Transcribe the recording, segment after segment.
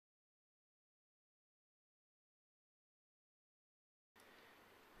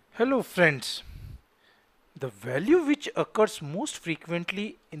Hello friends. The value which occurs most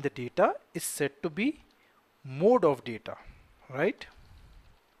frequently in the data is said to be mode of data, right?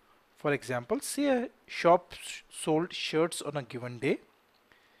 For example, say a shop sold shirts on a given day.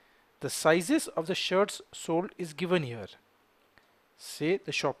 The sizes of the shirts sold is given here. Say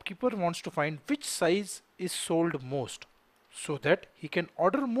the shopkeeper wants to find which size is sold most so that he can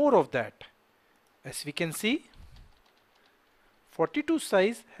order more of that. As we can see, 42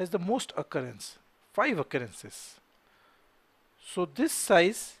 size has the most occurrence, 5 occurrences. So this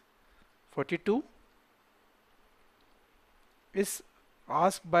size 42 is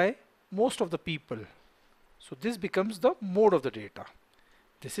asked by most of the people. So this becomes the mode of the data.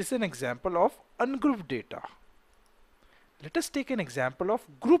 This is an example of ungrouped data. Let us take an example of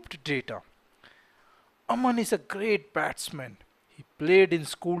grouped data. Aman is a great batsman. He played in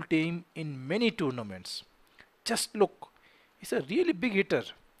school team in many tournaments. Just look, he's a really big hitter.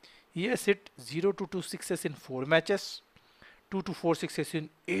 He has hit 0 to 2 sixes in 4 matches, 2 to 4 sixes in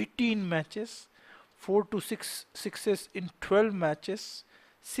 18 matches, 4 to 6 sixes in 12 matches,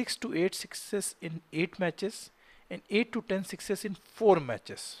 6 to 8 sixes in 8 matches, and 8 to 10 sixes in 4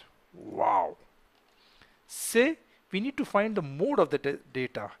 matches. Wow! Say we need to find the mode of the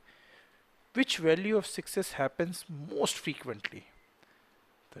data. Which value of sixes happens most frequently?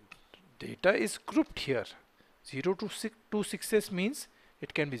 The data is grouped here. 0 to 2 sixes means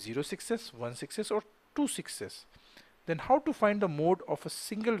it can be 0 sixes, 1 sixes, or 2 sixes. Then how to find the mode of a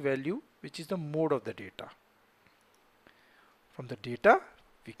single value, which is the mode of the data? From the data,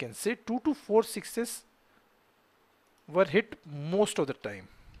 we can say 2 to 4 sixes were hit most of the time.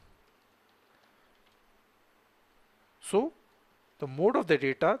 So the mode of the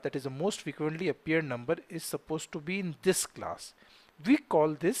data, that is the most frequently appeared number, is supposed to be in this class. We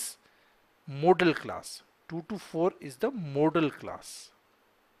call this modal class. 2 to 4 is the modal class.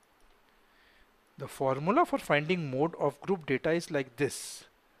 The formula for finding mode of group data is like this.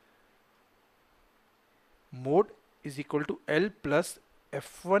 Mode is equal to L plus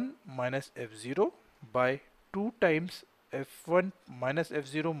F1 minus F0 by 2 times F1 minus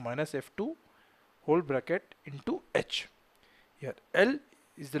F0 minus F2 whole bracket into H. Here L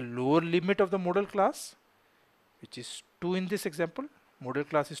is the lower limit of the modal class, which is 2 in this example. Modal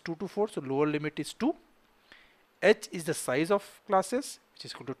class is 2 to 4, so lower limit is 2. H is the size of classes, which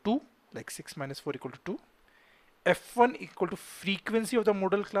is equal to 2, like 6 minus 4 equal to 2. F1 equal to frequency of the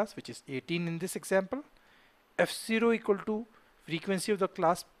modal class, which is 18 in this example. F0 equal to frequency of the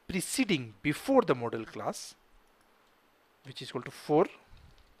class preceding before the modal class, which is equal to 4.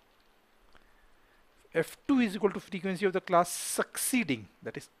 F2 is equal to frequency of the class succeeding,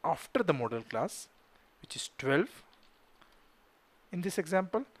 that is after the modal class, which is 12 in this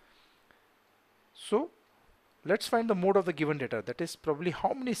example. So let's find the mode of the given data, that is probably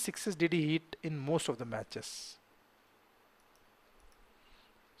how many sixes did he hit in most of the matches.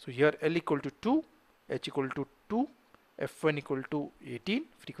 So here L equal to 2, H equal to 2, F1 equal to 18,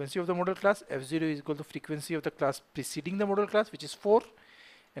 frequency of the modal class, F0 is equal to frequency of the class preceding the modal class, which is 4,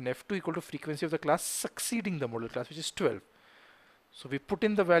 and F2 equal to frequency of the class succeeding the modal class, which is 12. So we put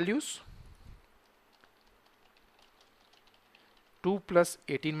in the values. 2 plus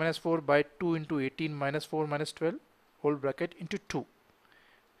 18 minus 4 by 2 into 18 minus 4 minus 12 whole bracket into 2,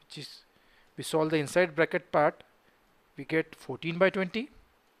 which is, we solve the inside bracket part, we get 14 by 20.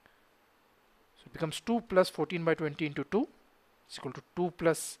 So it becomes 2 plus 14 by 20 into 2 is equal to 2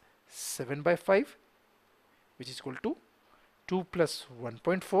 plus 7 by 5, which is equal to 2 plus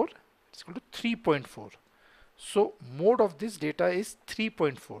 1.4 is equal to 3.4. So mode of this data is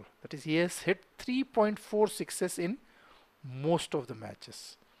 3.4. That is, he has hit 3.4 sixes in most of the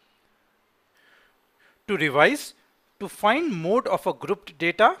matches. To revise, to find mode of a grouped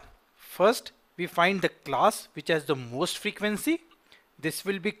data, first we find the class which has the most frequency. This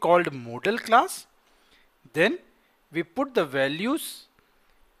will be called modal class. Then we put the values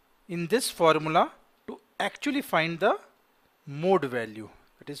in this formula to actually find the mode value.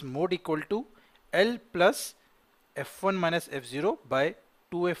 That is mode equal to L plus F1 minus F0 by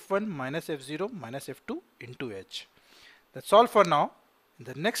 2F1 minus F0 minus F2 into H. That's all for now. In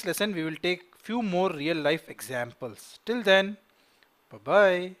the next lesson, we will take few more real life examples. Till then,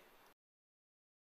 bye-bye.